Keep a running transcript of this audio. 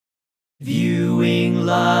Viewing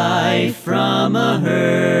life from a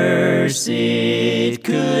hearse, it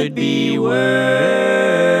could be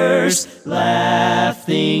worse. Laugh,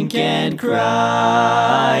 think, and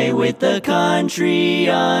cry with the country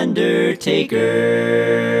undertaker.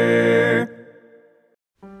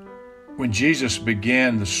 When Jesus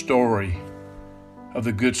began the story of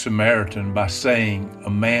the Good Samaritan by saying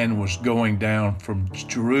a man was going down from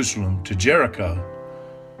Jerusalem to Jericho,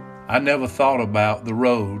 I never thought about the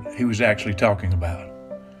road he was actually talking about.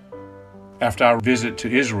 After our visit to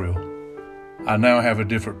Israel, I now have a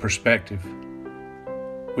different perspective.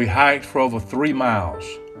 We hiked for over 3 miles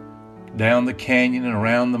down the canyon and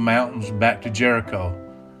around the mountains back to Jericho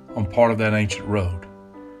on part of that ancient road.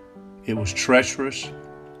 It was treacherous,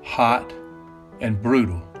 hot, and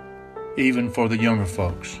brutal, even for the younger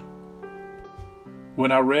folks.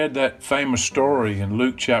 When I read that famous story in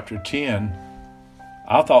Luke chapter 10,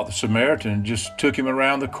 I thought the Samaritan just took him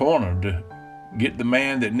around the corner to get the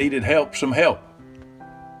man that needed help some help.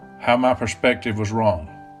 How my perspective was wrong.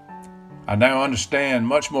 I now understand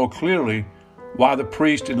much more clearly why the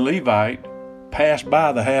priest and Levite passed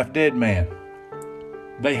by the half-dead man.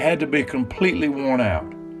 They had to be completely worn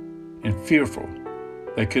out and fearful.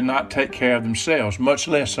 They could not take care of themselves, much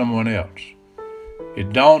less someone else.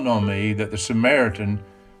 It dawned on me that the Samaritan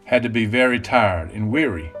had to be very tired and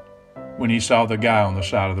weary when he saw the guy on the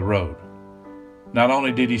side of the road. Not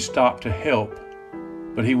only did he stop to help,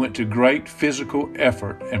 but he went to great physical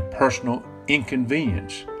effort and personal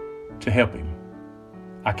inconvenience to help him.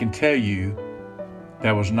 I can tell you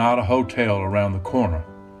there was not a hotel around the corner.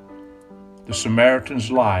 The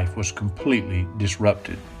Samaritan's life was completely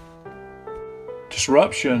disrupted.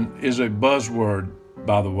 Disruption is a buzzword,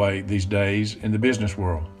 by the way, these days in the business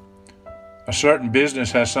world. A certain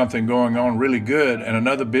business has something going on really good, and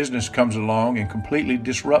another business comes along and completely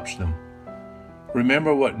disrupts them.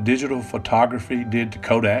 Remember what digital photography did to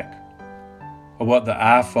Kodak? Or what the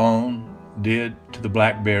iPhone did to the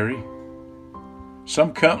BlackBerry?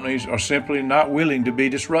 Some companies are simply not willing to be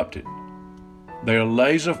disrupted. They are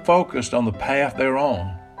laser focused on the path they're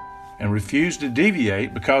on and refuse to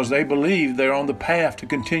deviate because they believe they're on the path to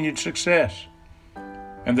continued success.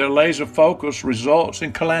 And their laser focus results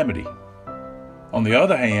in calamity. On the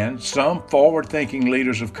other hand, some forward-thinking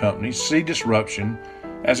leaders of companies see disruption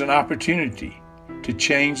as an opportunity to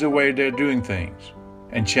change the way they're doing things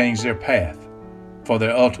and change their path for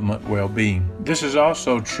their ultimate well-being. This is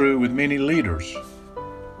also true with many leaders.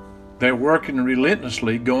 They're working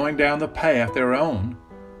relentlessly going down the path they're on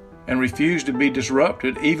and refuse to be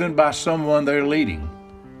disrupted even by someone they're leading,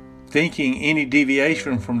 thinking any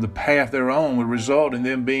deviation from the path they're on will result in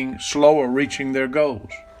them being slower reaching their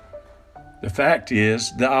goals. The fact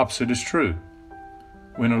is, the opposite is true.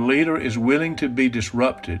 When a leader is willing to be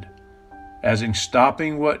disrupted, as in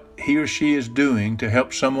stopping what he or she is doing to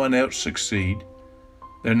help someone else succeed,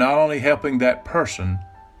 they're not only helping that person,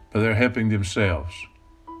 but they're helping themselves.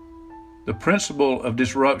 The principle of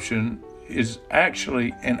disruption is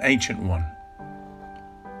actually an ancient one.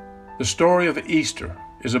 The story of Easter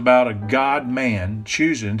is about a God-man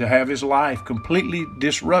choosing to have his life completely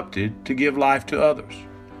disrupted to give life to others.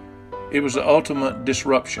 It was the ultimate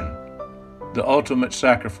disruption, the ultimate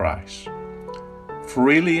sacrifice,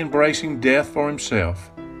 freely embracing death for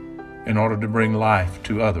himself in order to bring life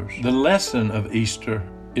to others. The lesson of Easter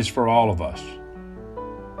is for all of us,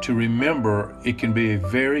 to remember it can be a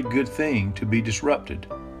very good thing to be disrupted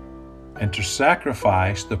and to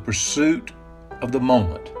sacrifice the pursuit of the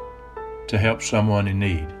moment to help someone in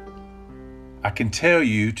need. I can tell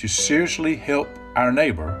you to seriously help our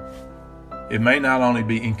neighbor, it may not only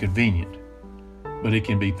be inconvenient, but it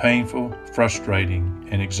can be painful, frustrating,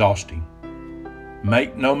 and exhausting.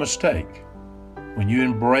 Make no mistake, when you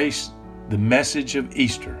embrace the message of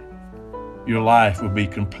Easter, your life will be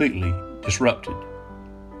completely disrupted,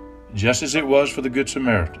 just as it was for the Good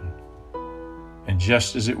Samaritan, and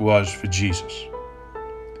just as it was for Jesus.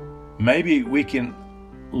 Maybe we can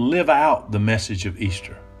live out the message of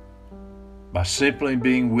Easter by simply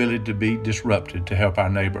being willing to be disrupted to help our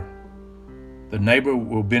neighbor. The neighbor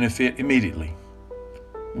will benefit immediately.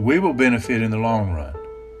 We will benefit in the long run,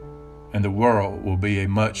 and the world will be a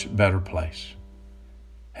much better place.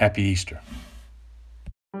 Happy Easter.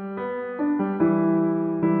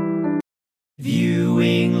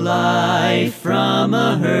 Viewing life from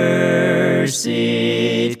a hearse,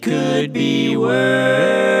 it could be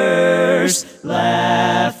worse.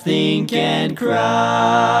 Laugh, think, and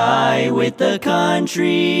cry with the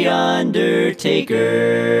country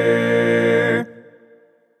undertaker.